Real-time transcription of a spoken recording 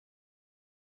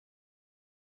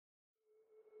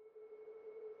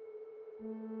Who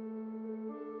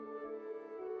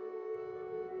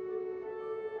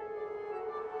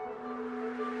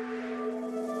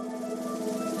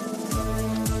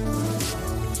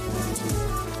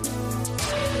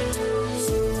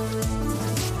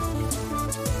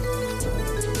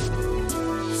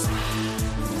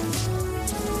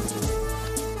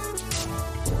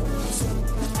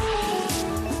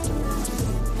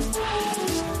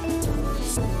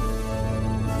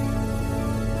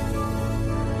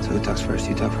talks first?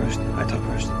 You talk first? I talk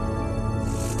first.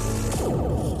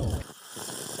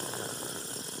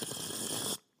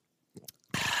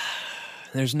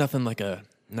 There's nothing like a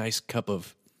nice cup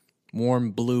of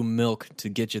warm blue milk to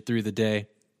get you through the day.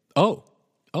 Hello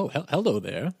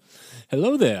there.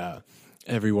 Hello there,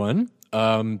 everyone.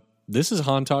 This is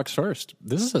Han Talks First.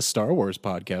 This is a Star Wars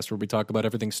podcast where we talk about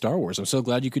everything Star Wars. I'm so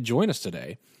glad you could join us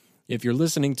today. If you're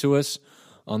listening to us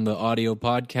on the audio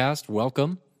podcast,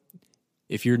 welcome.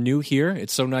 If you're new here,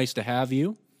 it's so nice to have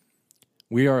you.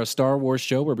 We are a Star Wars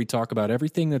show where we talk about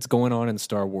everything that's going on in the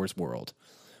Star Wars world,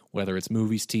 whether it's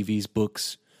movies, TVs,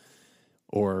 books,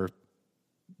 or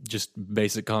just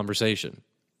basic conversation,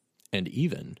 and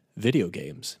even video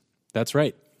games. That's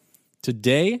right.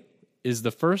 Today is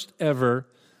the first ever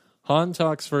Han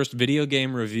Talks First video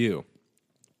game review.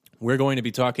 We're going to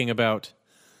be talking about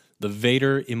the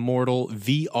Vader Immortal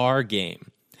VR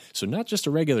game. So not just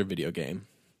a regular video game,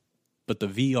 but the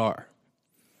VR.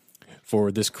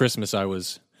 For this Christmas, I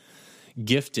was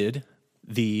gifted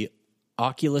the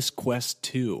Oculus Quest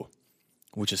 2,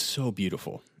 which is so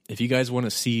beautiful. If you guys want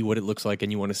to see what it looks like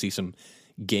and you want to see some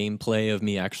gameplay of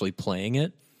me actually playing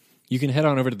it, you can head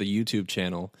on over to the YouTube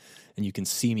channel and you can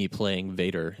see me playing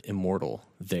Vader Immortal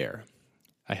there.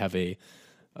 I have a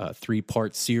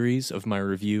 3-part series of my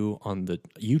review on the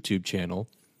YouTube channel,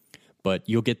 but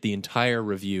you'll get the entire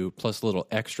review plus a little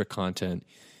extra content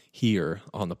here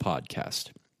on the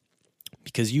podcast.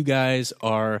 Because you guys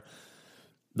are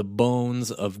the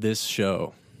bones of this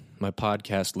show, my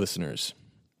podcast listeners.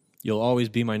 You'll always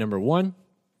be my number one,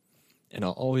 and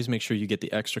I'll always make sure you get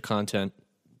the extra content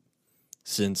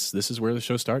since this is where the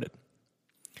show started.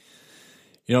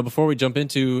 You know, before we jump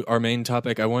into our main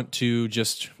topic, I want to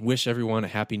just wish everyone a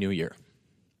Happy New Year.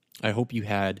 I hope you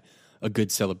had a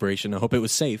good celebration. I hope it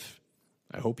was safe.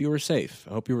 I hope you were safe.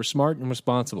 I hope you were smart and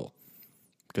responsible,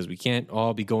 because we can't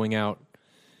all be going out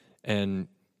and,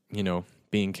 you know,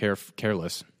 being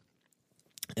careless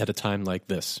at a time like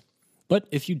this. But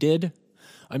if you did,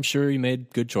 I'm sure you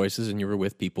made good choices and you were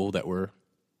with people that were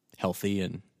healthy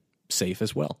and safe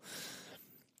as well.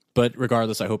 But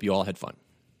regardless, I hope you all had fun.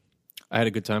 I had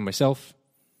a good time myself,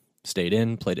 stayed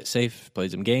in, played it safe,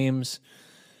 played some games,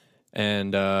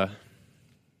 and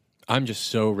I'm just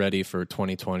so ready for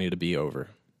 2020 to be over.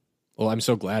 Well, I'm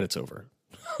so glad it's over.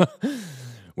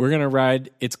 We're going to ride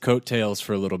its coattails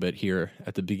for a little bit here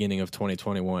at the beginning of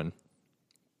 2021.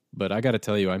 But I got to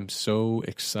tell you, I'm so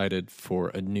excited for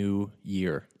a new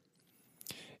year.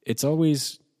 It's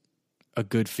always a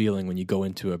good feeling when you go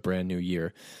into a brand new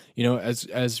year. You know,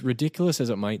 as ridiculous as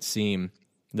it might seem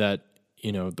that,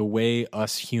 you know, the way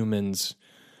us humans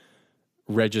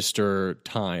register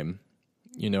time,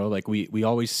 you know, like we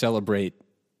always celebrate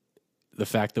the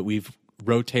fact that we've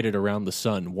rotated around the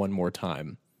sun one more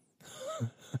time.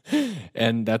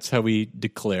 And that's how we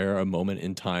declare a moment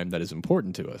in time that is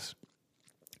important to us.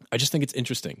 I just think it's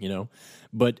interesting, you know.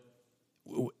 But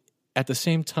at the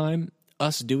same time,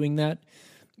 us doing that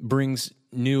brings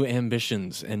new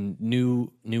ambitions and new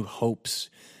hopes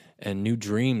and new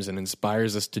dreams and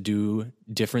inspires us to do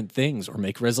different things or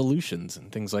make resolutions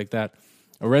and things like that.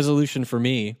 A resolution for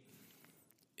me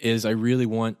is I really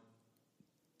want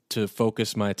to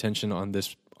focus my attention on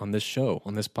this show,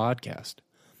 on this podcast.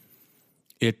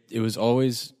 It was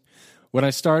always, when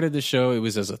I started the show, it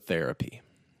was as a therapy,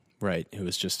 right? It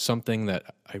was just something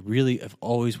that I really have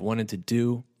always wanted to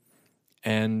do,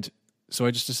 and so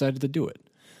I just decided to do it.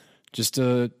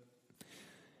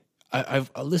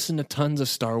 I've listened to tons of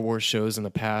Star Wars shows in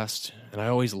the past, and I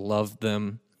always loved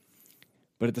them,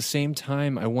 but at the same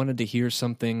time, I wanted to hear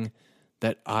something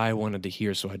that I wanted to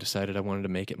hear, so I decided I wanted to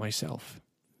make it myself.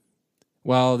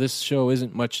 While this show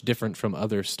isn't much different from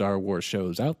other Star Wars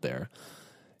shows out there,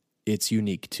 it's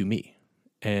unique to me,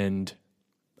 and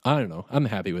I don't know, I'm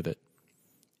happy with it.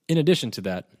 In addition to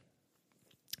that,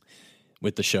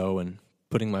 with the show and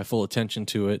putting my full attention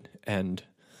to it and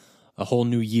a whole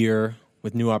new year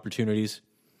with new opportunities,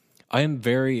 I am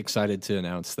very excited to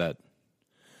announce that,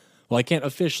 well, I can't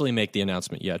officially make the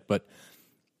announcement yet, but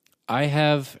I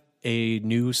have a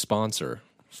new sponsor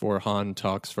for Han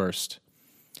Talks First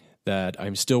that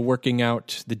I'm still working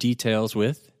out the details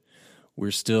with. We're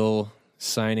still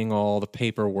signing all the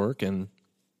paperwork and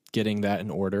getting that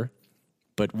in order.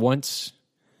 But once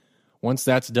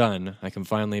that's done, I can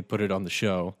finally put it on the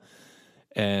show.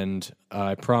 And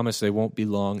I promise they won't be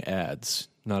long ads.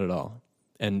 Not at all.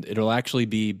 And it'll actually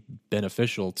be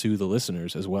beneficial to the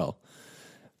listeners as well,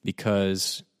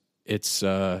 because it's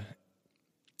a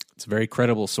very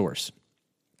credible source.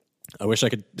 I wish I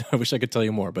could tell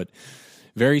you more, but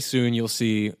very soon you'll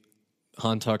see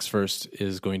Han Talks First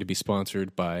is going to be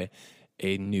sponsored by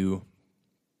a new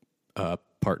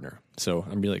partner. So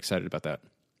I'm really excited about that.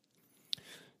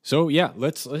 So yeah,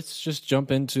 let's just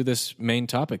jump into this main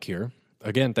topic here.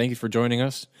 Again, thank you for joining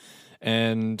us.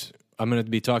 And I'm going to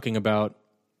be talking about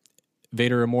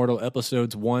Vader Immortal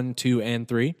episodes 1, 2, and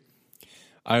 3.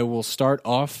 I will start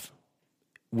off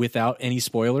without any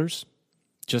spoilers,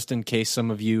 just in case some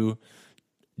of you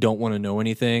don't want to know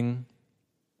anything.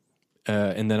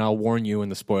 And then I'll warn you when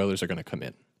the spoilers are going to come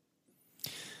in.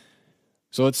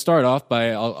 So let's start off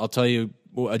by, I'll tell you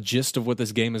a gist of what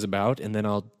this game is about, and then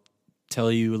I'll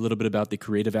tell you a little bit about the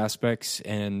creative aspects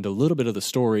and a little bit of the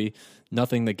story,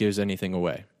 nothing that gives anything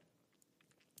away.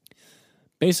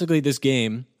 Basically, this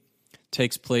game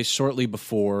takes place shortly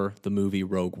before the movie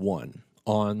Rogue One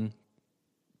on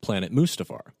planet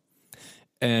Mustafar.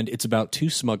 And it's about two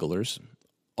smugglers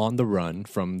on the run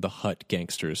from the Hutt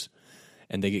gangsters,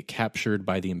 and they get captured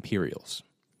by the Imperials.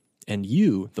 And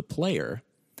you, the player,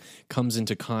 comes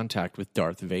into contact with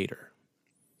Darth Vader.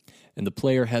 And the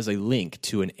player has a link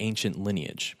to an ancient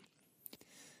lineage.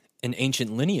 An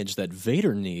ancient lineage that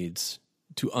Vader needs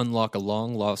to unlock a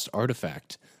long-lost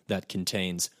artifact that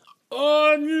contains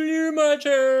unlimited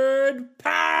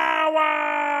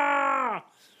power!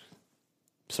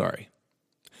 Sorry.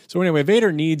 So anyway,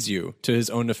 Vader needs you to his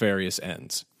own nefarious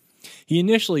ends. He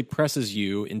initially presses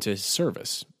you into his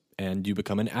service, and you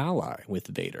become an ally with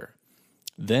Vader.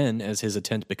 Then, as his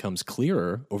intent becomes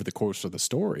clearer over the course of the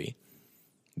story,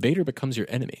 Vader becomes your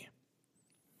enemy.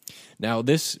 Now,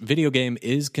 this video game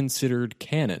is considered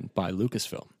canon by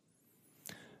Lucasfilm.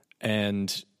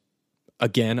 And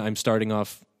again, I'm starting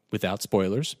off without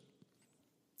spoilers.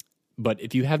 But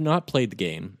if you have not played the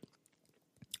game,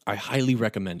 I highly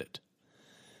recommend it.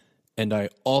 And I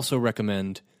also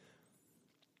recommend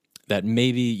that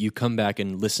maybe you come back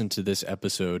and listen to this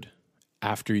episode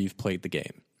after you've played the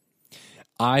game.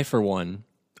 I, for one,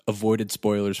 avoided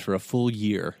spoilers for a full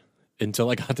year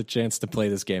until I got the chance to play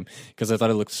this game because I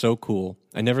thought it looked so cool.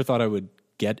 I never thought I would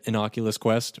get an Oculus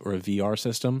Quest or a VR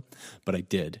system, but I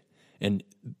did. And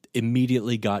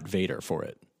immediately got Vader for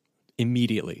it.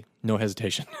 Immediately. No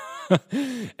hesitation.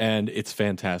 And it's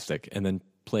fantastic. And then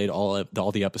played all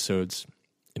the episodes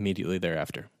immediately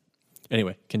thereafter.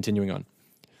 Anyway, continuing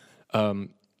on.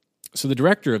 So the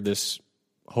director of this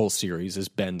whole series is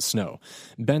Ben Snow.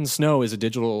 Ben Snow is a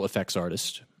digital effects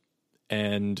artist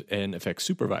and an effects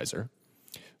supervisor.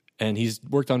 And he's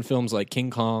worked on films like King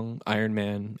Kong, Iron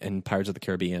Man, and Pirates of the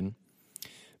Caribbean.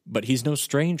 But he's no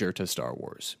stranger to Star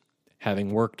Wars,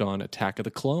 having worked on Attack of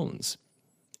the Clones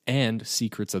and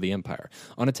Secrets of the Empire.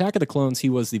 On Attack of the Clones, he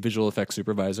was the visual effects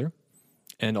supervisor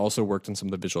and also worked on some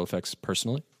of the visual effects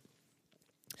personally.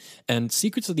 And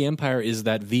Secrets of the Empire is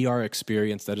that VR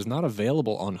experience that is not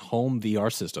available on home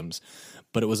VR systems,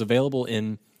 but it was available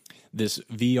in this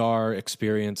VR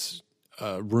experience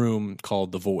room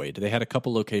called The Void. They had a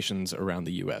couple locations around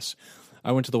the U.S.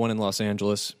 I went to the one in Los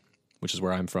Angeles, which is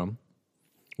where I'm from,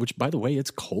 which, by the way, it's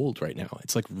cold right now.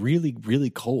 It's like really, really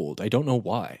cold. I don't know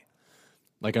why.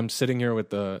 Like I'm sitting here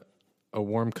with a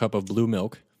warm cup of blue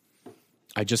milk.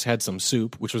 I just had some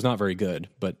soup, which was not very good,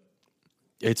 but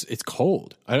it's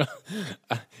cold.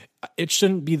 It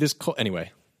shouldn't be this cold.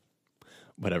 Anyway,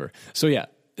 whatever. So yeah,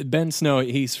 Ben Snow,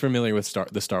 he's familiar with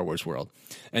the Star Wars world.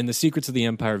 And the Secrets of the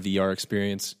Empire VR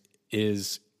experience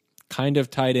is kind of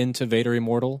tied into Vader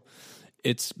Immortal.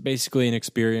 It's basically an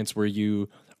experience where you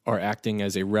are acting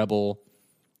as a rebel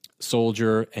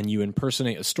soldier and you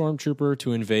impersonate a stormtrooper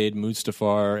to invade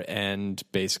Mustafar and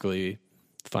basically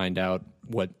find out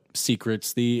what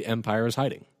secrets the Empire is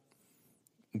hiding,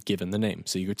 given the name,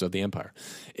 Secrets of the Empire.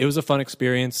 It was a fun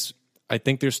experience. I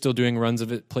think they're still doing runs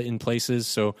of it in places,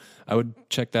 so I would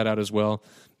check that out as well,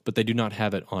 but they do not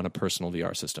have it on a personal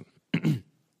VR system.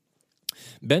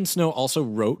 Ben Snow also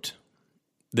wrote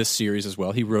this series as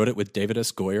well. He wrote it with David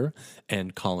S. Goyer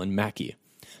and Colin Mackey.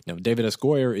 Now, David S.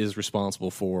 Goyer is responsible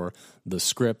for the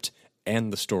script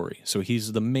and the story, so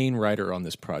he's the main writer on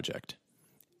this project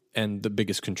and the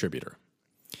biggest contributor.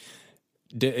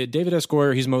 David S.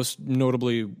 Goyer, he's most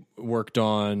notably worked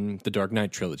on the Dark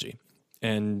Knight trilogy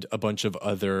and a bunch of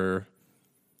other,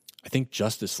 I think,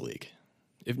 Justice League.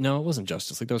 No, it wasn't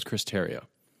Justice League. That was Chris Terrio.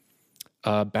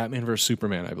 Batman vs.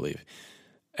 Superman, I believe.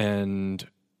 And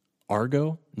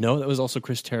Argo? No, that was also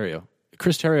Chris Terrio.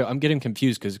 Chris Terrio, I'm getting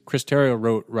confused because Chris Terrio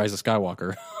wrote Rise of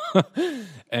Skywalker.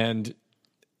 And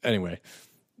anyway,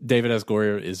 David S.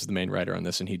 Goyer is the main writer on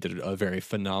this, and he did a very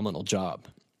phenomenal job.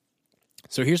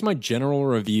 So here's my general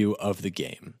review of the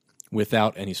game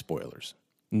without any spoilers,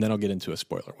 and then I'll get into a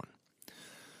spoiler one.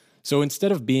 So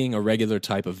instead of being a regular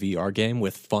type of VR game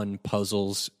with fun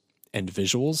puzzles and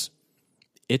visuals,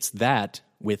 it's that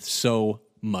with so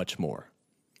much more.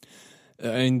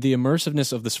 And the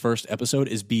immersiveness of this first episode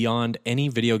is beyond any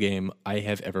video game I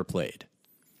have ever played.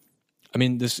 I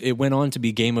mean, it went on to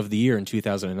be Game of the Year in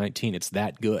 2019. It's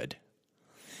that good.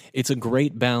 It's a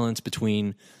great balance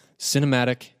between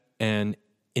cinematic and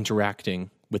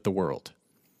interacting with the world.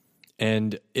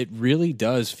 And it really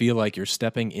does feel like you're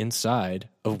stepping inside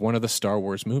of one of the Star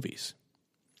Wars movies.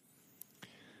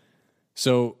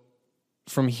 So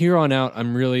from here on out,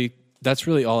 that's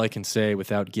really all I can say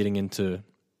without getting into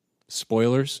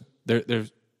spoilers.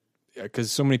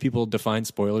 Because so many people define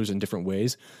spoilers in different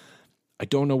ways. I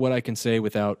don't know what I can say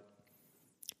without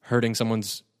hurting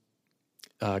someone's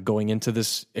going into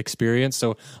this experience.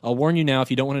 So I'll warn you now, if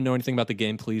you don't want to know anything about the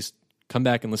game, please come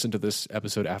back and listen to this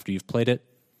episode after you've played it.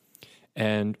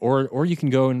 Or you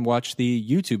can go and watch the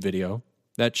YouTube video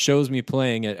that shows me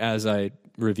playing it as I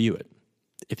review it,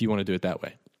 if you want to do it that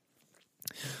way.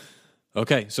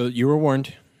 Okay, so you were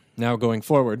warned. Now going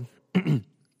forward, I'm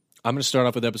going to start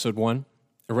off with episode 1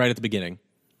 right at the beginning,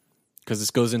 because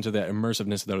this goes into the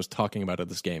immersiveness that I was talking about of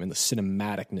this game and the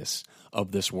cinematicness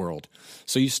of this world.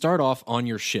 So you start off on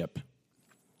your ship,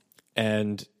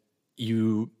 and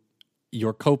your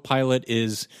co-pilot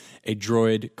is a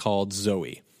droid called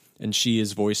Zoe, and she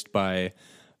is voiced by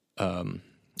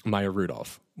Maya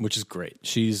Rudolph, which is great.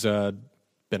 She's been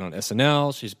on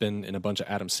SNL. She's been in a bunch of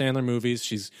Adam Sandler movies.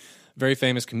 She's a very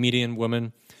famous comedian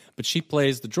woman, but she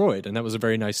plays the droid, and that was a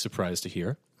very nice surprise to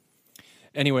hear.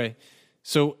 Anyway,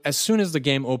 so as soon as the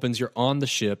game opens, you're on the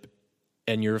ship,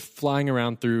 and you're flying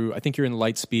around through, I think you're in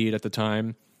light speed at the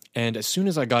time, and as soon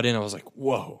as I got in, I was like,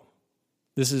 whoa,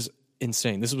 this is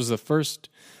insane. This was the first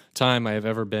time I have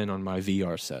ever been on my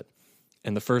VR set,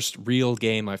 and the first real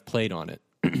game I've played on it,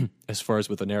 as far as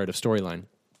with a narrative storyline.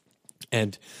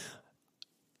 And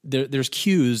there's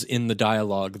cues in the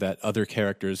dialogue that other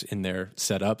characters in there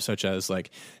set up, such as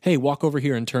like, hey, walk over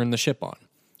here and turn the ship on,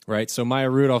 right? So Maya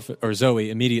Rudolph, or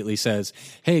Zoe, immediately says,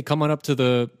 hey, come on up to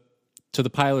the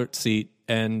pilot seat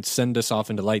and send us off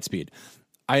into lightspeed.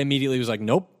 I immediately was like,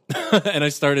 nope. And I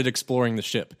started exploring the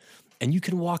ship. And you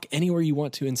can walk anywhere you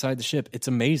want to inside the ship. It's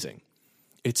amazing.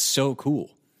 It's so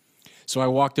cool. So I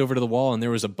walked over to the wall, and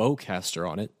there was a bowcaster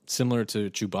on it, similar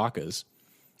to Chewbacca's.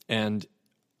 And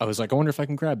I was like, I wonder if I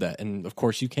can grab that. And of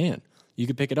course you can. You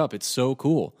can pick it up. It's so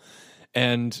cool.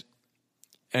 And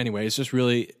anyway, it's just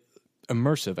really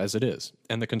immersive as it is.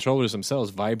 And the controllers themselves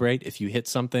vibrate if you hit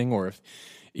something, or if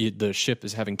the ship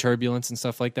is having turbulence and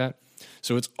stuff like that.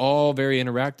 So it's all very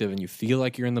interactive, and you feel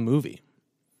like you're in the movie.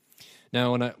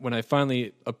 Now, when I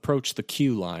finally approached the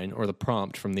cue line, or the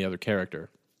prompt from the other character,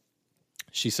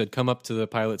 she said, come up to the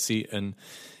pilot seat and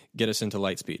get us into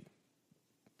lightspeed.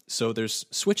 So there's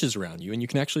switches around you, and you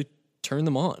can actually turn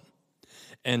them on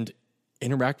and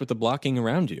interact with the blocking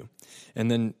around you. And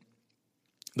then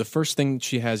the first thing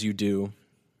she has you do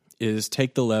is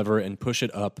take the lever and push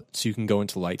it up so you can go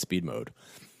into lightspeed mode.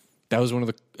 That was one of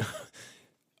the,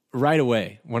 right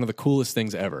away, one of the coolest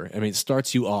things ever. I mean, it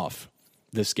starts you off,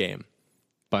 this game,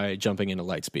 by jumping into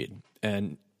lightspeed.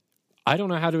 And I don't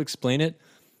know how to explain it,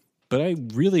 but I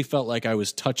really felt like I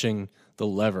was touching the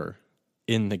lever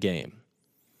in the game.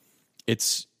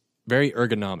 It's very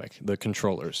ergonomic, the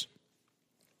controllers.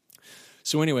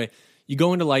 So anyway, you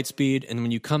go into lightspeed, and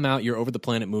when you come out, you're over the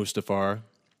planet Mustafar.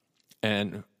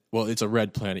 And, well, it's a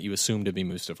red planet. You assume to be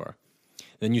Mustafar.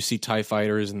 Then you see TIE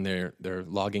fighters, and they're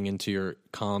logging into your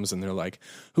comms, and they're like,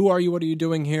 who are you? What are you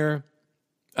doing here?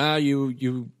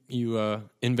 You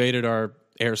invaded our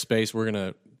airspace. We're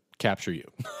going to capture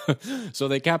you. So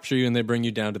they capture you, and they bring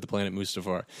you down to the planet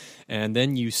Mustafar. And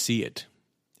then you see it.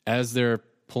 As they're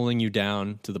pulling you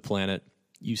down to the planet,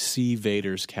 you see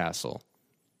Vader's castle.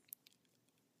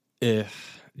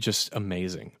 Just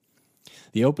amazing.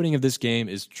 The opening of this game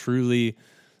is truly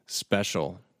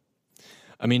special.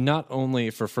 I mean, not only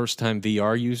for first-time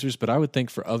VR users, but I would think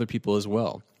for other people as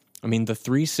well. I mean, the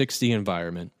 360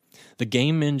 environment, the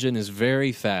game engine is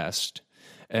very fast,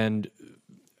 and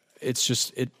it's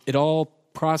just, it all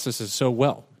processes so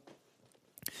well.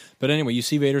 But anyway, you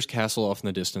see Vader's castle off in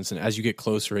the distance, and as you get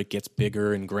closer, it gets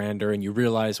bigger and grander, and you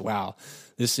realize, wow,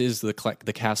 this is the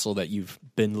castle that you've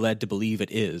been led to believe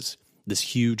it is. This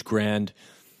huge, grand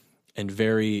and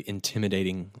very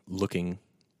intimidating looking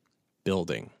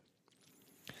building.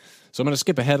 So I'm going to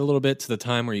skip ahead a little bit to the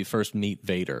time where you first meet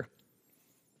Vader.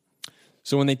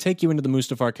 So when they take you into the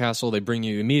Mustafar castle, they bring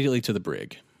you immediately to the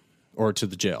brig, or to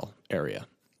the jail area.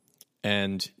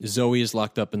 And Zoe is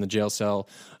locked up in the jail cell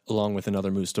along with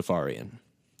another Mustafarian,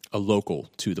 a local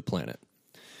to the planet.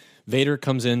 Vader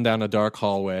comes in down a dark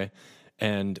hallway,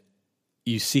 and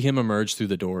you see him emerge through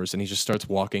the doors, and he just starts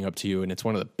walking up to you, and it's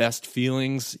one of the best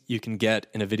feelings you can get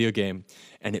in a video game,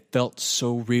 and it felt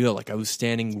so real, like I was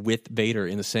standing with Vader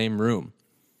in the same room.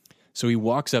 So he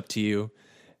walks up to you,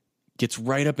 gets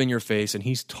right up in your face, and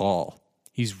he's tall.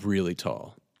 He's really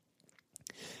tall.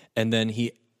 And then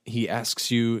he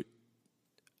asks you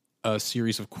a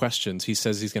series of questions. He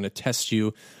says he's going to test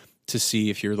you to see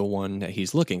if you're the one that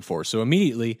he's looking for. So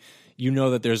immediately, you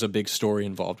know that there's a big story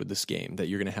involved with this game that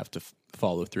you're going to have to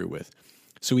follow through with.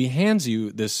 So he hands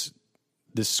you this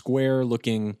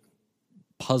square-looking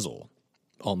puzzle,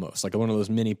 almost, like one of those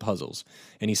mini puzzles.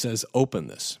 And he says, open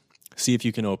this. See if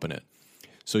you can open it.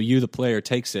 So you, the player,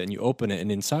 takes it, and you open it,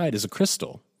 and inside is a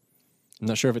crystal. I'm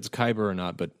not sure if it's Kyber or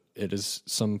not, but it is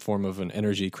some form of an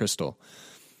energy crystal.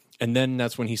 And then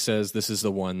that's when he says, this is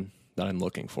the one that I'm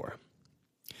looking for.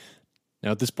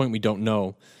 Now, at this point, we don't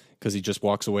know, because he just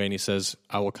walks away and he says,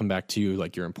 I will come back to you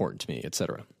like you're important to me,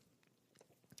 etc.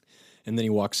 And then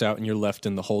he walks out and you're left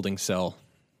in the holding cell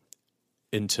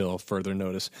until further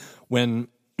notice.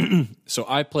 So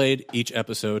I played each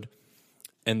episode,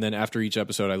 and then after each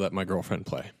episode, I let my girlfriend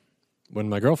play. When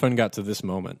my girlfriend got to this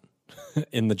moment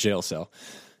in the jail cell,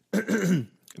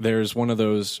 there's one of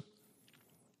those...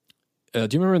 do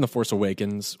you remember in The Force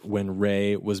Awakens when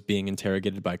Rey was being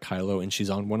interrogated by Kylo, and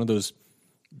she's on one of those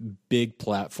big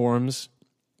platforms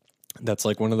that's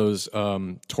like one of those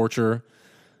torture...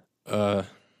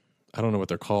 I don't know what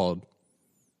they're called.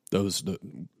 Those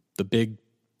the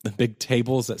big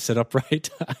tables that sit upright.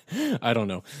 I don't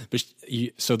know. But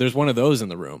so there's one of those in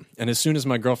the room. And as soon as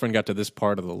my girlfriend got to this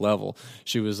part of the level,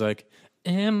 she was like,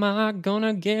 "Am I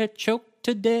gonna get choked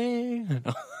today?"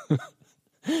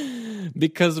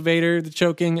 Because of Vader, the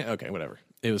choking. Okay, whatever.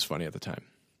 It was funny at the time.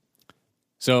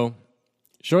 So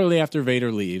shortly after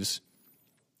Vader leaves,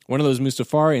 one of those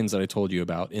Mustafarians that I told you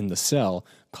about in the cell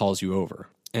calls you over.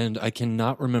 And I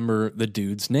cannot remember the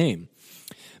dude's name.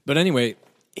 But anyway,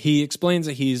 he explains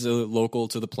that he's a local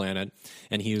to the planet,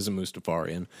 and he is a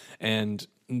Mustafarian. And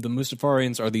the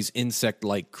Mustafarians are these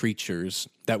insect-like creatures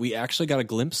that we actually got a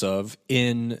glimpse of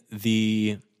in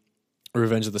the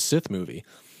Revenge of the Sith movie.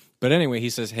 But anyway, he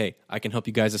says, hey, I can help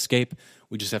you guys escape.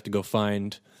 We just have to go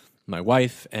find my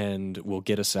wife, and we'll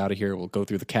get us out of here. We'll go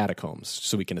through the catacombs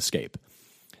so we can escape.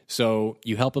 So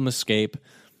you help him escape.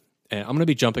 And I'm going to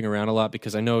be jumping around a lot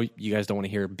because I know you guys don't want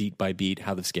to hear beat by beat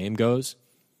how this game goes.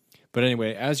 But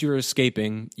anyway, as you're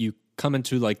escaping, you come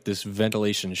into like this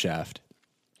ventilation shaft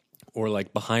or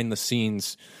like behind the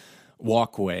scenes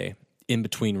walkway in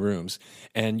between rooms.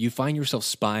 And you find yourself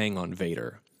spying on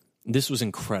Vader. This was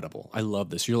incredible. I love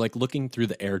this. You're like looking through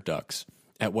the air ducts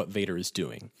at what Vader is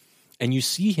doing. And you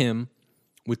see him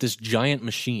with this giant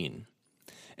machine.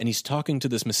 And he's talking to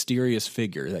this mysterious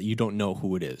figure that you don't know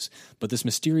who it is. But this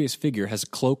mysterious figure has a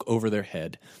cloak over their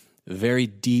head, a very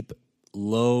deep,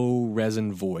 low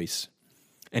resin voice.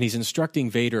 And he's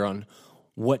instructing Vader on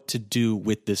what to do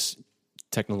with this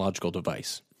technological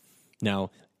device. Now,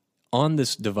 on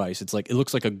this device, it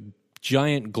looks like a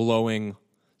giant glowing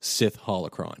Sith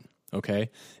holocron, okay?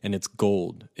 And it's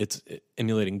gold. It's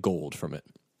emulating gold from it.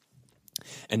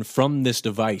 And from this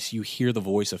device, you hear the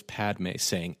voice of Padme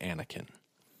saying Anakin.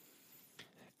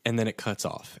 And then it cuts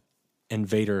off, and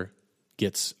Vader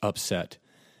gets upset,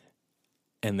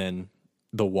 and then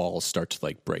the walls start to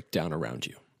like break down around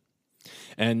you.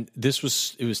 And it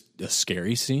was a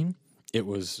scary scene. It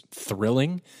was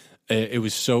thrilling. It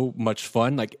was so much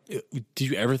fun. Like, did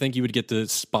you ever think you would get to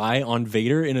spy on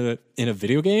Vader in a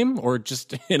video game or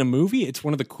just in a movie? It's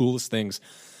one of the coolest things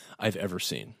I've ever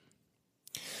seen.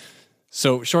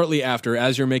 So shortly after,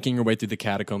 as you're making your way through the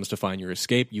catacombs to find your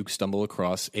escape, you stumble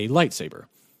across a lightsaber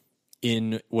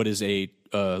in what is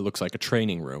looks like a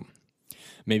training room,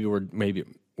 maybe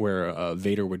where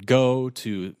Vader would go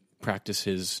to practice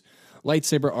his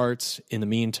lightsaber arts in the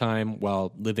meantime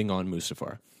while living on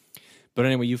Mustafar. But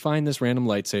anyway, you find this random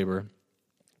lightsaber,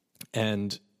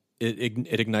 and it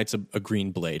ignites a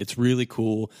green blade. It's really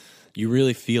cool. You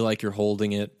really feel like you're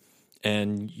holding it,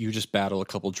 and you just battle a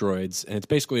couple droids, and it's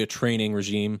basically a training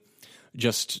regime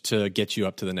just to get you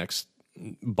up to the next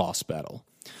boss battle.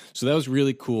 So that was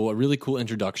really cool, a really cool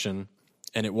introduction,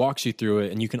 and it walks you through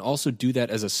it, and you can also do that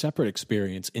as a separate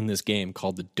experience in this game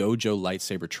called the Dojo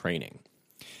Lightsaber Training.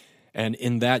 And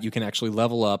in that, you can actually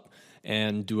level up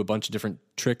and do a bunch of different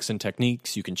tricks and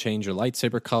techniques. You can change your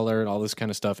lightsaber color and all this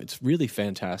kind of stuff. It's really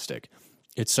fantastic.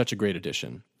 It's such a great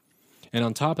addition. And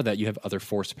on top of that, you have other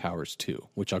Force powers too,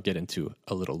 which I'll get into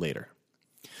a little later.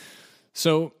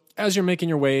 So as you're making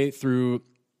your way through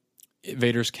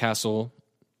Vader's castle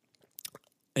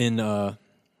in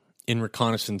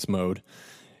reconnaissance mode,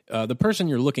 the person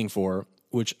you're looking for,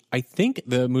 which I think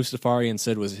the Mustafarian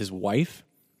said was his wife.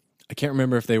 I can't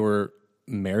remember if they were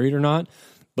married or not,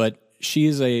 but she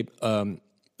is the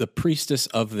priestess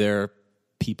of their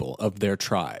people, of their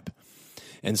tribe.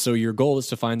 And so your goal is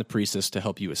to find the priestess to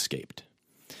help you escape.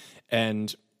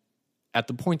 And at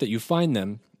the point that you find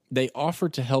them, they offer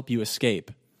to help you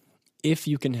escape if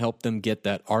you can help them get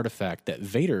that artifact that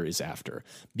Vader is after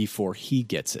before he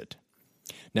gets it.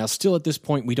 Now, still at this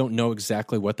point, we don't know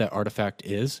exactly what that artifact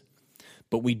is,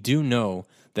 but we do know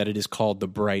that it is called the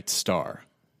Bright Star.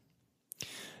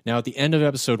 Now, at the end of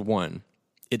episode 1,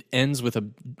 it ends with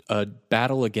a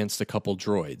battle against a couple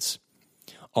droids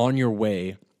on your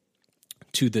way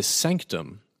to the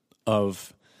sanctum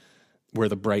of where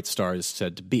the Bright Star is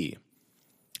said to be.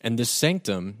 And this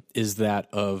sanctum is that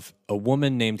of a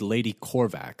woman named Lady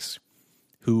Corvax,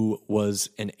 who was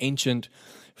an ancient,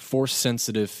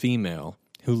 Force-sensitive female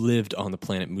who lived on the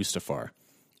planet Mustafar.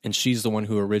 And she's the one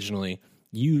who originally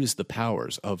used the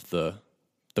powers of the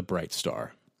Bright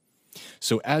Star.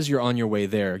 So as you're on your way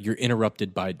there, you're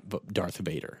interrupted by Darth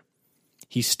Vader.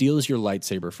 He steals your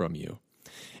lightsaber from you,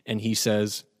 and he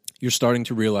says, "You're starting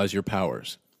to realize your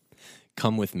powers.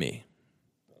 Come with me."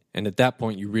 And at that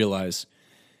point, you realize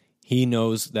he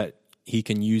knows that he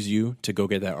can use you to go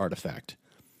get that artifact.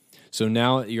 So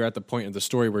now you're at the point of the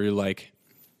story where you're like,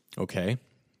 okay,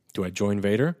 do I join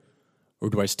Vader, or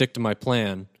do I stick to my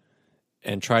plan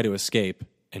and try to escape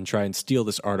and try and steal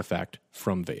this artifact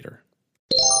from Vader?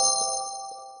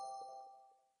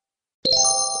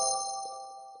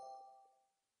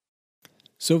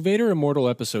 So Vader Immortal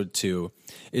Episode 2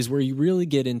 is where you really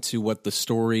get into what the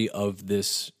story of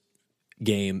this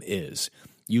game is.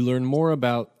 You learn more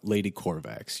about Lady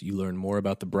Corvax. You learn more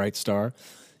about the Bright Star.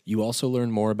 You also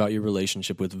learn more about your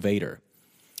relationship with Vader.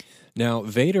 Now,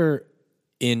 Vader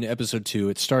in Episode 2,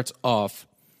 it starts off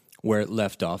where it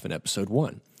left off in Episode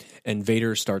 1. And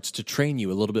Vader starts to train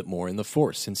you a little bit more in the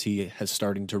Force since he has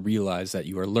starting to realize that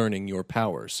you are learning your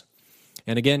powers.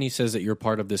 And again, he says that you're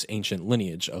part of this ancient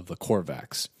lineage of the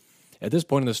Corvax. At this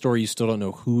point in the story, you still don't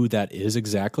know who that is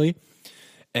exactly,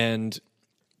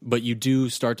 but you do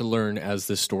start to learn as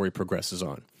this story progresses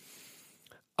on.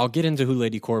 I'll get into who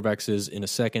Lady Corvax is in a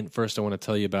second. First, I want to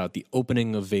tell you about the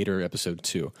opening of Vader Episode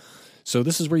 2. So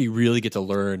this is where you really get to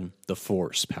learn the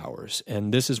Force powers,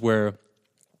 and this is where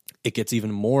it gets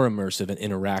even more immersive and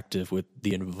interactive with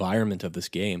the environment of this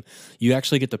game. You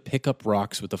actually get to pick up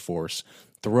rocks with the Force,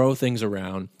 throw things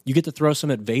around. You get to throw some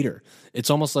at Vader.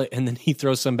 It's almost like, and then he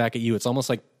throws some back at you. It's almost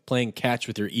like playing catch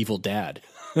with your evil dad.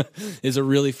 It's a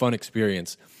really fun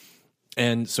experience.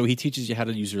 And so he teaches you how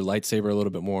to use your lightsaber a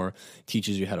little bit more,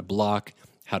 teaches you how to block,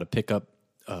 how to pick up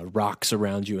rocks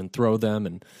around you and throw them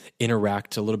and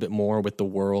interact a little bit more with the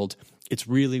world. It's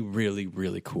really, really,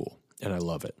 really cool, and I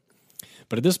love it.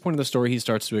 But at this point in the story, he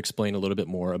starts to explain a little bit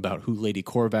more about who Lady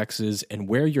Corvax is and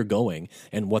where you're going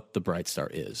and what the Bright Star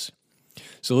is.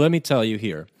 So let me tell you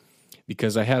here,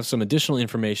 because I have some additional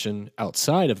information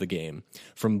outside of the game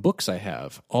from books I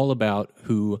have all about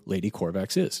who Lady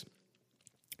Corvax is.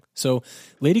 So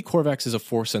Lady Corvax is a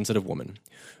Force-sensitive woman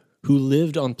who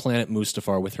lived on planet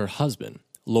Mustafar with her husband,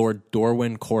 Lord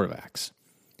Dorwin Corvax.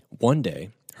 One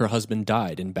day, her husband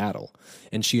died in battle,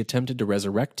 and she attempted to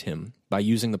resurrect him by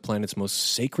using the planet's most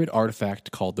sacred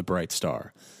artifact called the Bright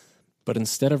Star. But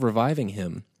instead of reviving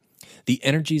him, the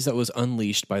energies that was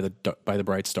unleashed by the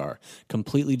Bright Star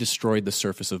completely destroyed the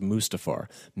surface of Mustafar,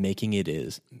 making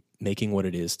what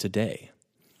it is today.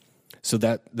 So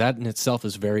that in itself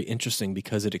is very interesting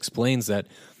because it explains that,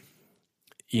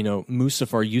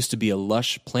 Mustafar used to be a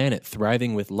lush planet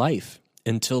thriving with life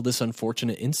until this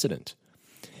unfortunate incident.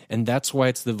 And that's why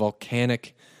it's the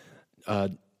volcanic,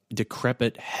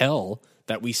 decrepit hell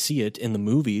that we see it in the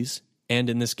movies and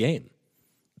in this game.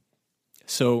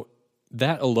 So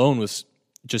that alone was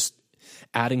just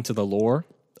adding to the lore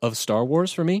of Star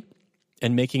Wars for me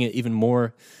and making it even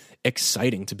more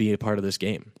exciting to be a part of this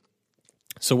game.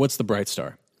 So what's the Bright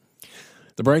Star?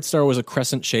 The Bright Star was a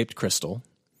crescent-shaped crystal,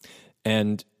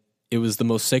 and it was the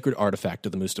most sacred artifact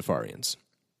of the Mustafarians.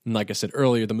 And like I said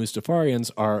earlier, the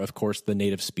Mustafarians are, of course, the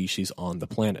native species on the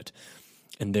planet.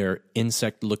 And they're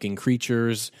insect-looking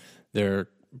creatures. They're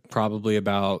probably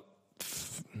about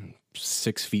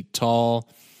 6 feet tall,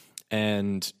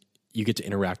 and you get to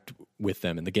interact with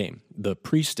them in the game. The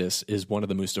priestess is one of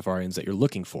the Mustafarians that you're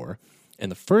looking for,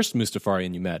 and the first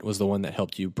Mustafarian you met was the one that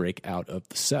helped you break out of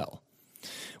the cell.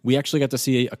 We actually got to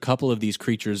see a couple of these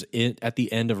creatures at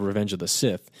the end of Revenge of the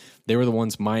Sith. They were the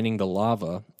ones mining the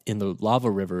lava in the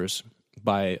lava rivers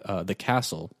by the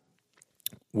castle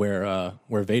where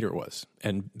Vader was,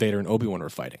 and Vader and Obi-Wan were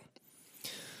fighting.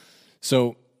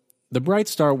 So the Bright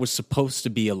Star was supposed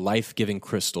to be a life-giving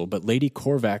crystal, but Lady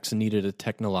Corvax needed a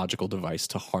technological device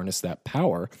to harness that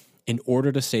power in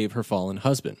order to save her fallen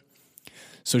husband.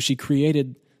 So she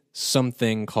created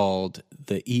something called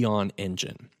the Eon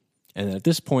Engine. And at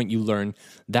this point, you learn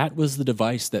that was the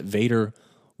device that Vader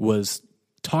was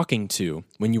talking to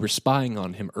when you were spying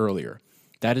on him earlier.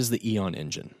 That is the Eon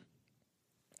Engine.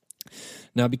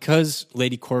 Now, because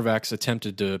Lady Corvax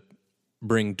attempted to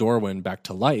bring Dorwin back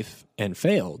to life and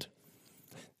failed,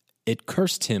 it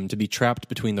cursed him to be trapped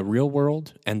between the real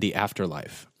world and the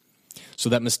afterlife. So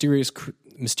that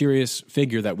mysterious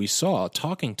figure that we saw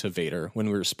talking to Vader when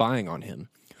we were spying on him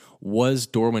was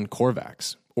Dorwin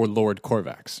Corvax, or Lord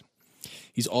Corvax.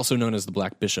 He's also known as the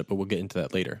Black Bishop, but we'll get into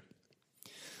that later.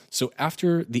 So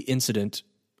after the incident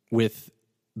with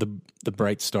the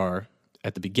Bright Star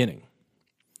at the beginning,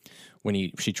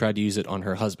 when she tried to use it on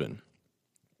her husband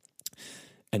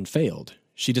and failed,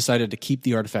 she decided to keep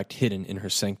the artifact hidden in her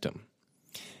sanctum,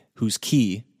 whose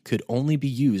key could only be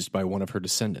used by one of her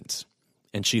descendants.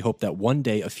 And she hoped that one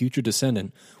day a future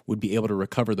descendant would be able to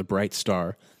recover the Bright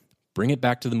Star, bring it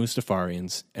back to the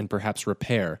Mustafarians, and perhaps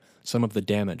repair some of the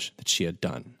damage that she had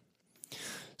done.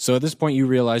 So at this point, you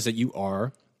realize that you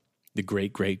are the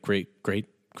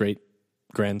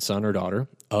great-great-great-great-grandson or daughter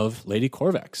of Lady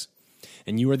Corvax.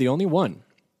 And you are the only one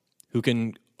who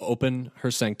can open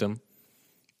her sanctum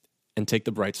and take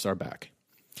the Bright Star back.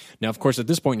 Now, of course, at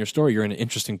this point in your story, you're in an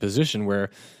interesting position where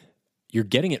you're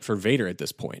getting it for Vader at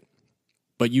this point.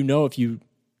 But you know if you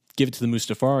give it to the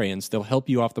Mustafarians, they'll help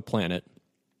you off the planet,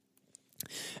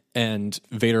 and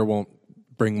Vader won't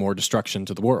bring more destruction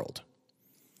to the world.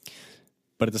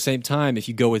 But at the same time, if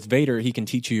you go with Vader, he can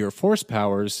teach you your Force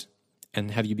powers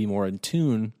and have you be more in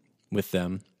tune with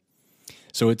them.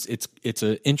 So it's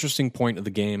an interesting point of the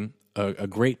game, a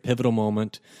great pivotal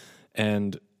moment,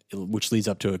 and which leads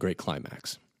up to a great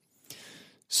climax.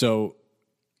 So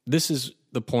this is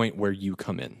the point where you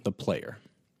come in, the player,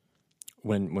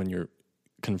 when you're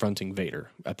confronting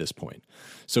Vader at this point.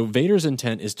 So Vader's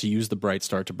intent is to use the Bright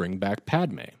Star to bring back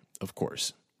Padme, of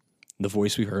course, the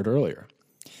voice we heard earlier.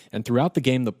 And throughout the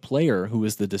game, the player, who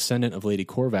is the descendant of Lady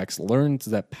Corvax, learns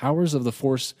that powers of the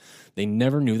Force they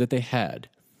never knew that they had,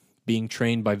 being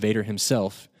trained by Vader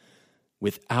himself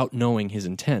without knowing his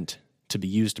intent to be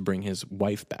used to bring his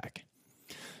wife back.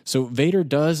 So Vader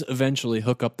does eventually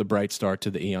hook up the Bright Star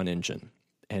to the Eon Engine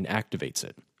and activates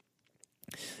it.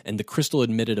 And the crystal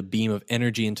emitted a beam of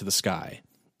energy into the sky,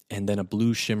 and then a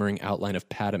blue shimmering outline of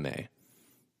Padme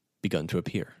begun to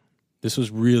appear. This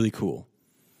was really cool.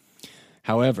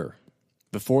 However,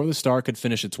 before the star could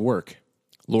finish its work,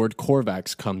 Lord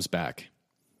Corvax comes back,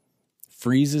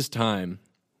 freezes time,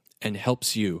 and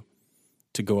helps you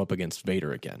to go up against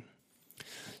Vader again.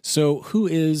 So who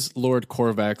is Lord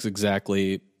Corvax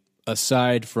exactly,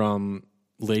 aside from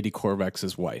Lady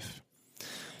Corvax's wife?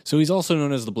 So he's also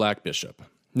known as the Black Bishop.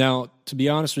 Now, to be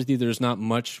honest with you, there's not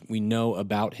much we know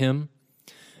about him,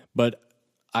 but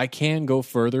I can go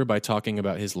further by talking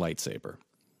about his lightsaber,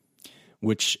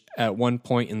 which at one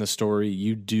point in the story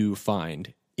you do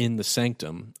find in the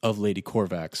sanctum of Lady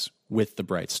Corvax with the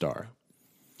Bright Star.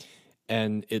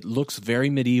 And it looks very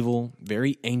medieval,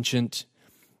 very ancient,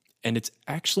 and it's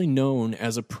actually known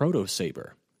as a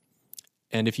proto-saber.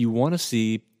 And if you want to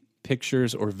see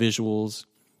pictures or visuals,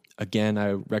 again,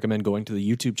 I recommend going to the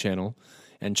YouTube channel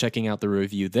and checking out the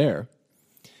review there.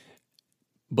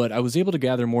 But I was able to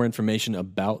gather more information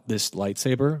about this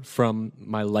lightsaber from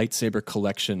my lightsaber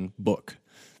collection book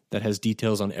that has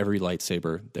details on every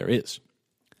lightsaber there is.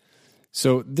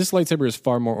 So this lightsaber is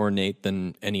far more ornate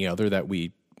than any other that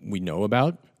we know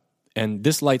about. And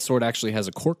this light sword actually has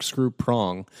a corkscrew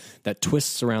prong that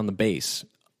twists around the base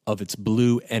of its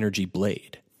blue energy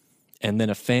blade, and then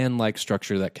a fan-like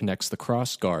structure that connects the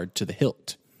cross guard to the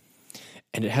hilt.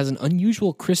 And it has an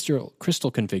unusual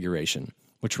crystal configuration,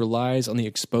 which relies on the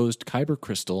exposed kyber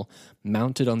crystal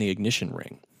mounted on the ignition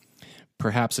ring,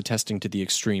 perhaps attesting to the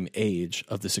extreme age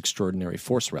of this extraordinary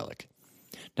Force relic.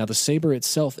 Now, the saber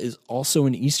itself is also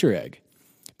an Easter egg,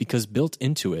 because built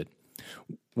into it,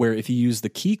 where if you use the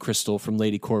key crystal from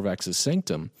Lady Corvax's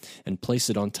sanctum and place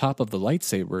it on top of the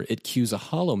lightsaber, it cues a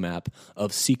hollow map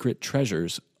of secret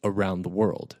treasures around the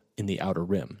world in the Outer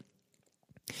Rim.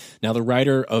 Now, the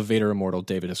writer of Vader Immortal,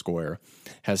 David S. Goyer,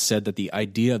 has said that the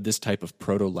idea of this type of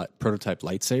prototype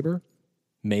lightsaber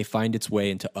may find its way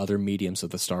into other mediums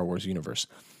of the Star Wars universe.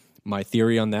 My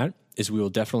theory on that is we will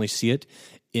definitely see it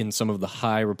in some of the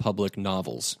High Republic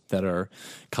novels that are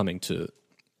coming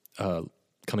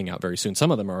out very soon.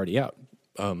 Some of them are already out.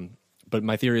 But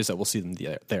my theory is that we'll see them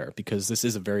there because this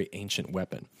is a very ancient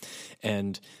weapon.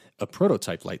 And a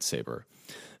prototype lightsaber.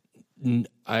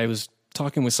 I was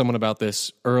talking with someone about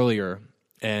this earlier,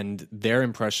 and their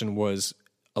impression was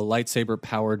a lightsaber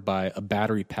powered by a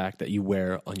battery pack that you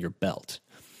wear on your belt.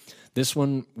 This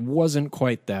one wasn't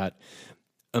quite that.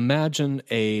 Imagine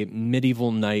a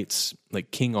medieval knight's,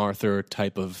 like King Arthur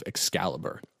type of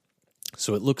Excalibur.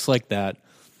 So it looks like that,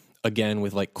 again,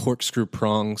 with like corkscrew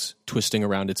prongs twisting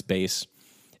around its base.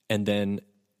 And then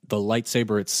the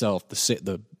lightsaber itself,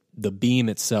 the beam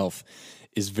itself,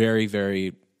 is very,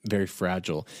 very, very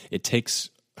fragile. It takes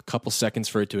a couple seconds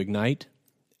for it to ignite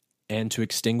and to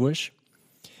extinguish,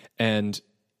 and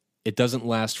it doesn't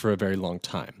last for a very long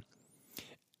time.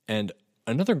 And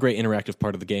another great interactive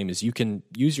part of the game is you can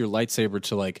use your lightsaber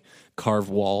to like carve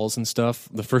walls and stuff.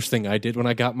 The first thing I did when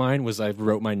I got mine was I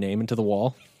wrote my name into the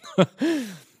wall.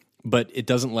 But it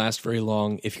doesn't last very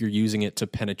long if you're using it to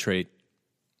penetrate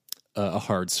a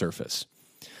hard surface.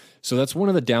 So that's one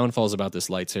of the downfalls about this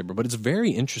lightsaber, but it's very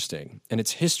interesting, and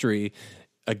its history,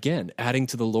 again, adding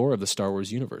to the lore of the Star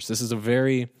Wars universe. This is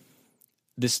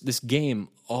this game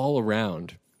all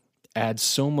around adds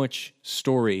so much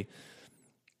story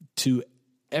to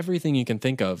everything you can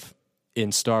think of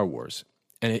in Star Wars.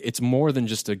 And it's more than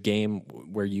just a game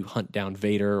where you hunt down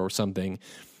Vader or something.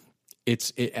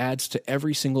 It adds to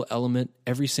every single element,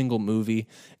 every single movie,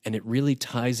 and it really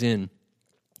ties in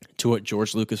to what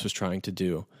George Lucas was trying to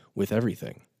do with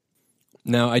everything.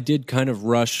 Now, I did kind of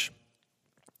rush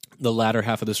the latter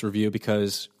half of this review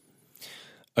because,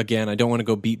 again, I don't want to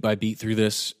go beat by beat through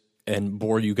this and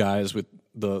bore you guys with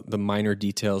the minor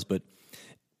details, but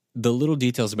the little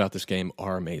details about this game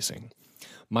are amazing.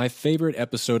 My favorite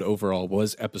episode overall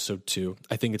was episode 2.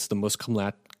 I think it's the most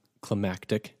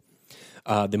climactic,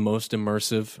 the most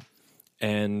immersive,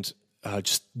 and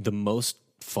just the most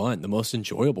fun, the most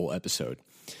enjoyable episode.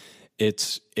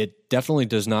 It definitely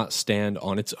does not stand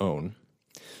on its own.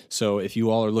 So if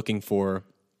you all are looking for,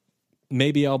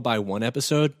 maybe I'll buy one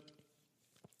episode.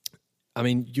 I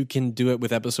mean, you can do it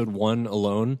with episode 1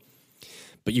 alone,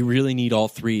 but you really need all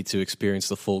 3 to experience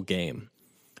the full game.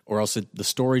 Or else the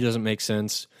story doesn't make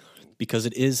sense because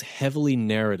it is heavily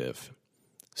narrative.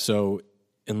 So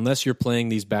unless you're playing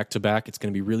these back-to-back, it's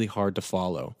going to be really hard to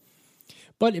follow.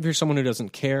 But if you're someone who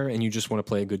doesn't care and you just want to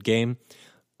play a good game,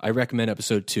 I recommend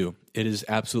episode 2. It is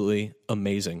absolutely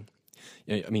amazing.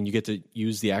 I mean, you get to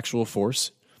use the actual Force.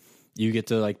 You get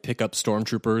to like pick up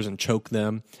stormtroopers and choke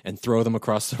them and throw them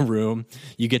across the room.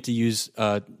 You get to use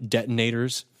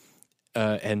detonators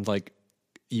and like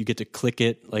you get to click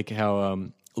it like how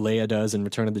Leia does in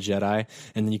Return of the Jedi,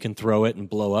 and then you can throw it and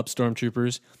blow up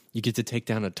stormtroopers. You get to take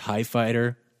down a TIE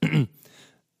fighter.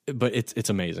 But it's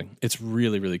amazing. It's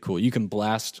really, really cool. You can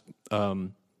blast...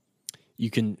 you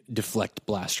can deflect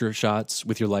blaster shots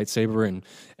with your lightsaber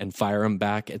and fire them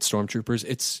back at stormtroopers.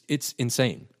 It's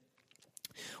insane.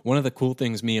 One of the cool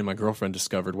things me and my girlfriend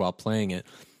discovered while playing it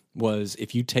was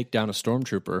if you take down a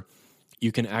stormtrooper,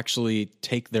 you can actually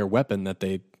take their weapon that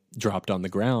they dropped on the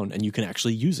ground and you can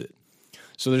actually use it.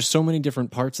 So there's so many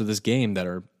different parts of this game that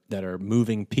are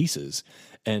moving pieces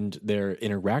and they're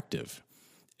interactive,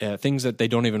 things that they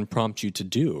don't even prompt you to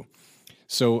do.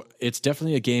 So it's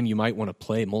definitely a game you might want to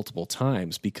play multiple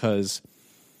times because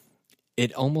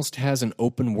it almost has an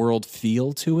open world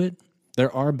feel to it.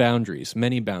 There are boundaries,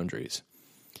 many boundaries.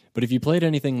 But if you played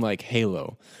anything like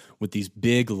Halo with these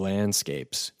big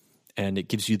landscapes and it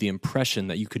gives you the impression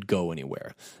that you could go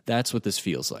anywhere, that's what this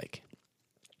feels like.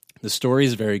 The story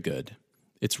is very good.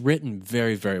 It's written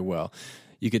very, very well.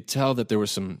 You could tell that there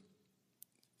was some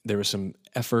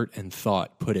effort and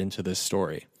thought put into this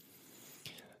story.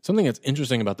 Something that's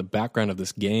interesting about the background of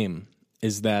this game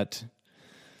is that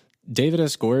David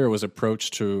S. Goyer was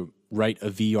approached to write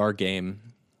a VR game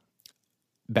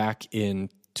back in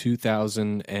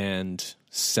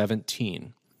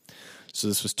 2017. So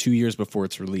this was 2 years before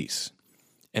its release.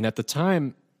 And at the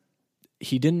time,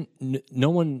 no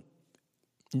one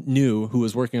knew who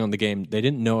was working on the game. They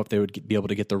didn't know if they would be able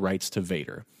to get the rights to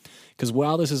Vader. Because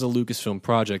while this is a Lucasfilm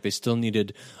project, they still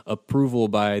needed approval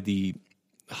by the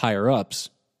higher-ups,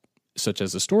 such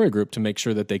as the story group, to make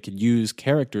sure that they could use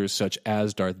characters such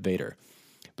as Darth Vader.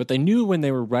 But they knew when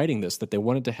they were writing this that they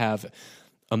wanted to have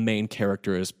a main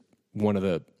character as one of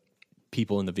the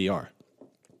people in the VR.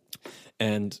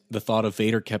 And the thought of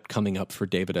Vader kept coming up for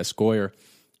David S. Goyer.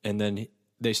 And then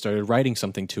they started writing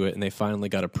something to it, and they finally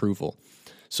got approval.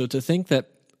 So to think that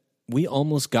we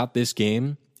almost got this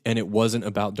game and it wasn't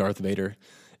about Darth Vader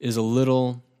is a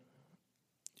little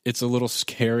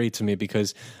scary to me,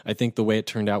 because I think the way it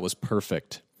turned out was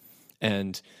perfect.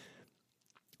 And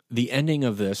the ending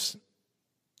of this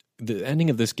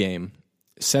game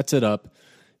sets it up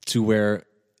to where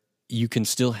you can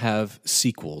still have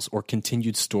sequels or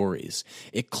continued stories.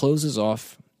 It closes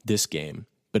off this game,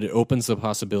 but it opens the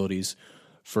possibilities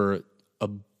for a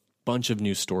bunch of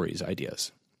new stories,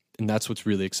 ideas. And that's what's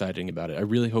really exciting about it. I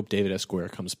really hope David S. Goyer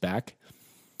comes back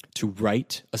to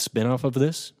write a spinoff of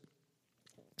this.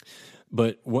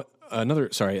 But another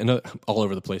all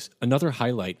over the place. Another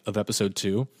highlight of episode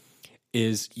 2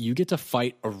 is you get to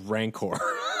fight a Rancor.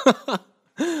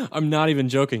 I'm not even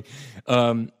joking.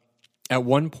 At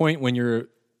one point when you're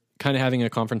kind of having a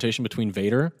confrontation between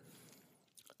Vader,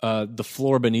 the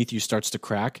floor beneath you starts to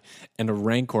crack, and a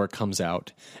Rancor comes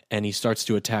out, and he starts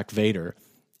to attack Vader,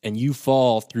 and you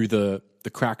fall through the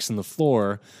cracks in the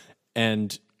floor,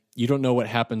 and you don't know what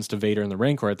happens to Vader and the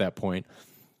Rancor at that point,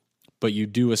 but you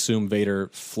do assume Vader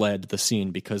fled the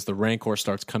scene because the Rancor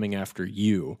starts coming after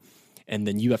you, and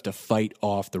then you have to fight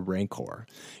off the Rancor.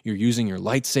 You're using your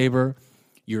lightsaber,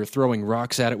 you're throwing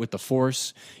rocks at it with the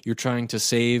Force, you're trying to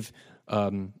save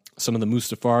some of the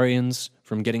Mustafarians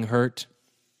from getting hurt.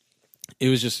 It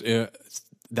was just,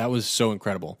 that was so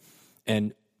incredible.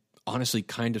 And honestly,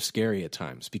 kind of scary at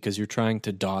times, because you're trying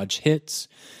to dodge hits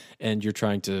and you're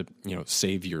trying to,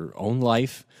 save your own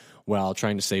life while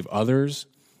trying to save others,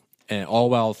 and all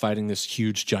while fighting this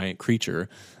huge giant creature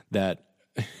that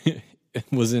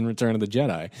was in Return of the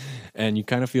Jedi. And you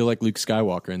kind of feel like Luke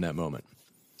Skywalker in that moment.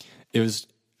 It was,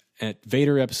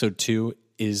 Vader episode 2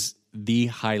 is the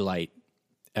highlight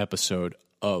episode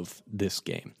of this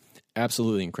game.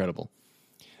 Absolutely incredible.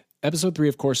 Episode 3,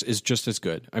 of course, is just as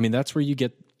good. I mean, that's where you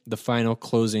get the final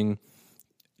closing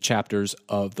chapters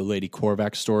of the Lady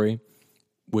Korvax story,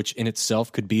 which in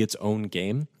itself could be its own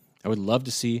game. I would love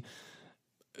to see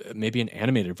maybe an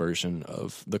animated version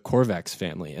of the Korvax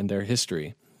family and their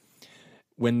history.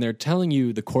 When they're telling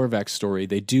you the Korvax story,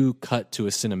 they do cut to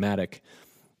a cinematic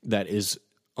that is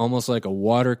almost like a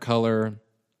watercolor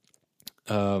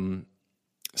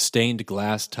stained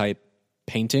glass type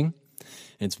painting.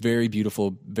 And it's very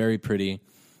beautiful, very pretty,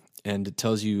 and it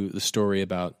tells you the story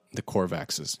about the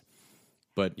Korvaxes.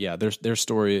 But yeah, their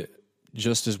story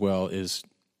just as well is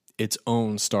its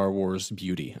own Star Wars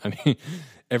beauty. I mean,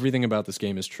 everything about this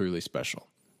game is truly special.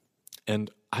 And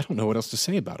I don't know what else to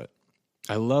say about it.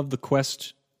 I love the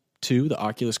Quest 2, the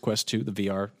Oculus Quest 2, the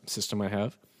VR system I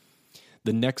have.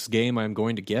 The next game I'm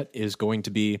going to get is going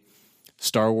to be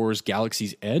Star Wars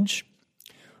Galaxy's Edge,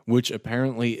 which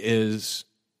apparently is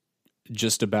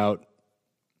just about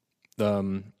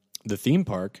the theme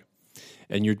park,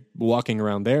 and you're walking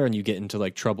around there and you get into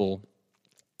like trouble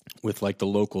with like the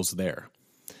locals there.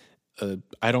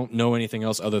 I don't know anything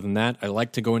else other than that. I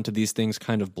like to go into these things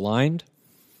kind of blind,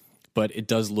 but it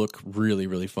does look really,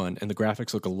 really fun. And the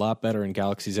graphics look a lot better in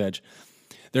Galaxy's Edge.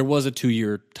 There was a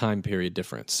 2-year time period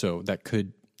difference, so that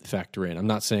could factor in. I'm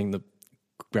not saying the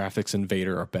graphics in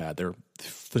Vader are bad. They're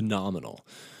phenomenal,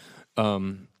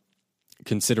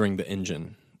 considering the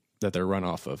engine that they're run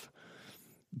off of.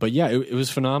 But yeah, it was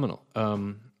phenomenal.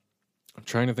 I'm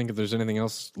trying to think if there's anything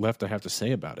else left I have to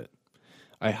say about it.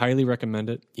 I highly recommend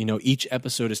it. Each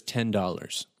episode is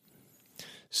 $10.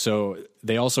 So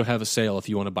they also have a sale if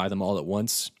you want to buy them all at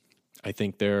once. I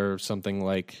think they're something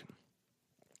like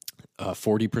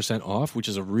 40% off, which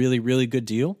is a really, really good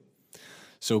deal.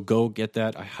 So go get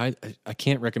that. I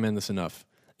can't recommend this enough.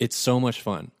 It's so much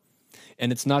fun.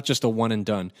 And it's not just a one and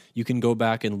done. You can go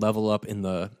back and level up in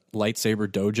the lightsaber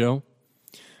dojo.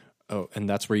 Oh, and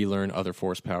that's where you learn other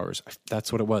Force powers.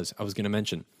 That's what it was. I was going to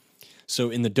mention. So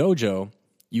in the dojo,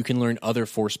 you can learn other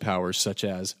Force powers, such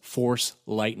as Force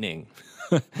Lightning.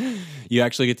 You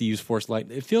actually get to use Force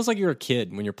Lightning. It feels like you're a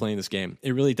kid when you're playing this game.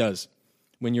 It really does.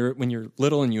 When you're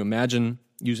little and you imagine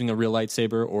using a real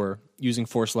lightsaber or using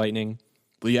Force Lightning,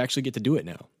 well, you actually get to do it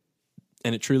now.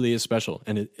 And it truly is special.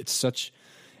 And it's such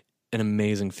an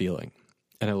amazing feeling.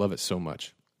 And I love it so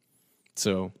much.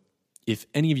 So if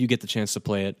any of you get the chance to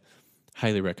play it,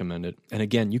 highly recommend it. And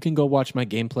again, you can go watch my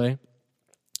gameplay.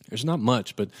 There's not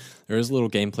much, but there is a little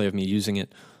gameplay of me using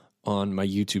it on my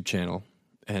YouTube channel.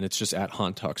 And it's just at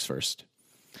Haunt Talks First.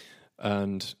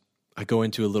 And I go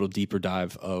into a little deeper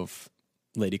dive of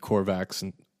Lady Korvax.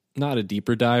 And not a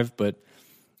deeper dive, but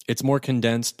it's more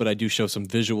condensed, but I do show some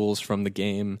visuals from the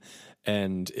game,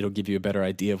 and it'll give you a better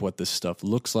idea of what this stuff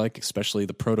looks like, especially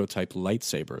the prototype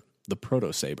lightsaber, the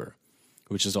Proto Saber.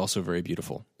 which is also very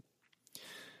beautiful.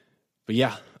 But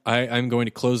yeah, I'm going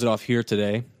to close it off here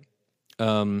today.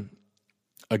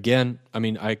 Again, I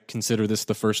mean, I consider this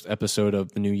the first episode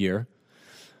of the new year.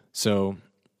 So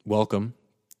welcome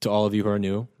to all of you who are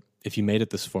new, if you made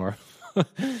it this far.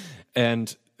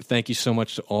 And thank you so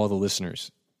much to all the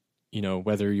listeners. You know,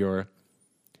 whether you're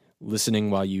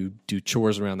listening while you do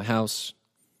chores around the house,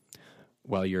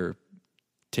 while you're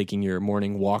taking your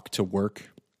morning walk to work,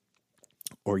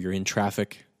 or you're in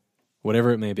traffic,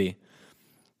 whatever it may be,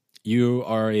 you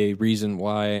are a reason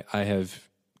why I have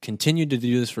continued to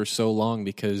do this for so long,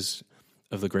 because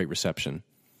of the great reception.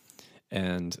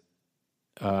 And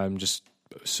I'm just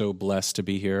so blessed to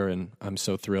be here, and I'm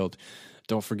so thrilled.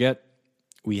 Don't forget,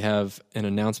 we have an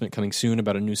announcement coming soon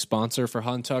about a new sponsor for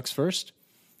Han Talks First.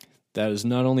 That is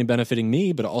not only benefiting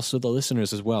me, but also the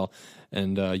listeners as well.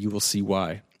 And you will see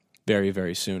why very,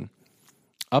 very soon.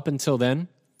 Up until then,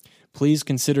 please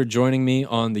consider joining me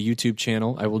on the YouTube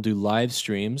channel. I will do live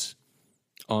streams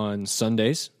on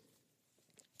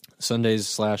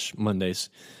Sundays/Mondays,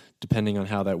 depending on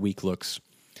how that week looks.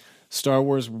 Star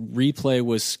Wars Replay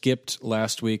was skipped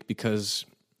last week because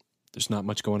there's not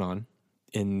much going on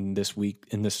in this week,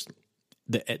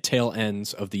 the tail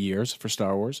ends of the years for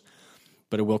Star Wars,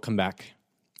 but it will come back.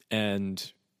 And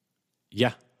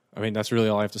yeah, I mean, that's really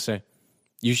all I have to say.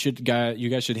 You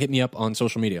guys should hit me up on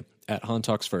social media at Han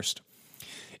Talks First.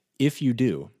 If you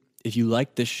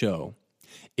like this show,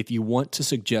 if you want to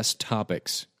suggest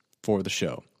topics for the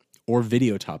show or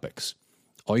video topics,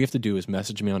 all you have to do is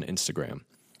message me on Instagram.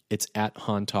 It's at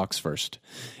Han Talks First.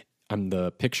 I'm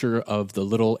the picture of the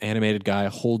little animated guy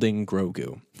holding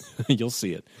Grogu. You'll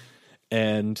see it.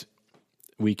 And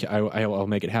I'll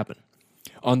make it happen.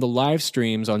 On the live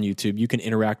streams on YouTube, you can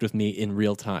interact with me in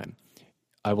real time.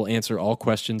 I will answer all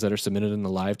questions that are submitted in the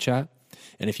live chat.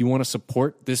 And if you want to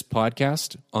support this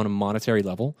podcast on a monetary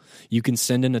level, you can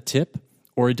send in a tip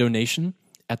or a donation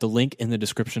at the link in the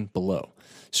description below.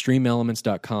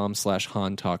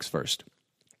 streamelements.com/Han Talks First.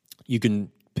 You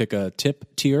can pick a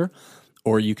tip tier,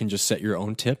 or you can just set your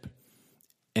own tip.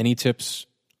 Any tips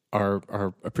are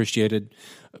appreciated,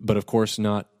 but of course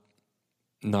not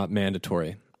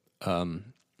mandatory.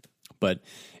 But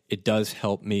it does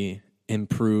help me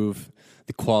improve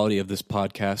the quality of this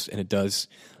podcast, and it does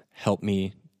help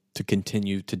me to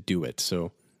continue to do it.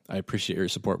 So I appreciate your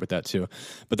support with that too.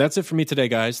 But that's it for me today,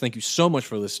 guys. Thank you so much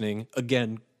for listening.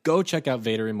 Again, go check out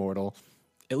Vader Immortal.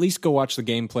 At least go watch the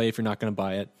gameplay if you're not going to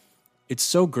buy it. It's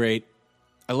so great.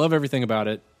 I love everything about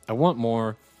it. I want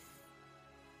more.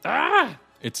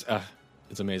 It's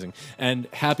amazing. And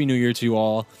Happy New Year to you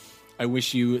all. I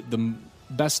wish you the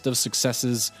best of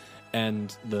successes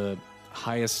and the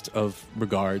highest of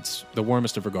regards, the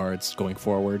warmest of regards going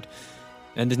forward.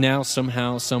 And now,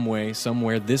 somehow, some way,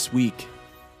 somewhere this week,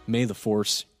 may the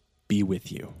Force be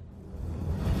with you.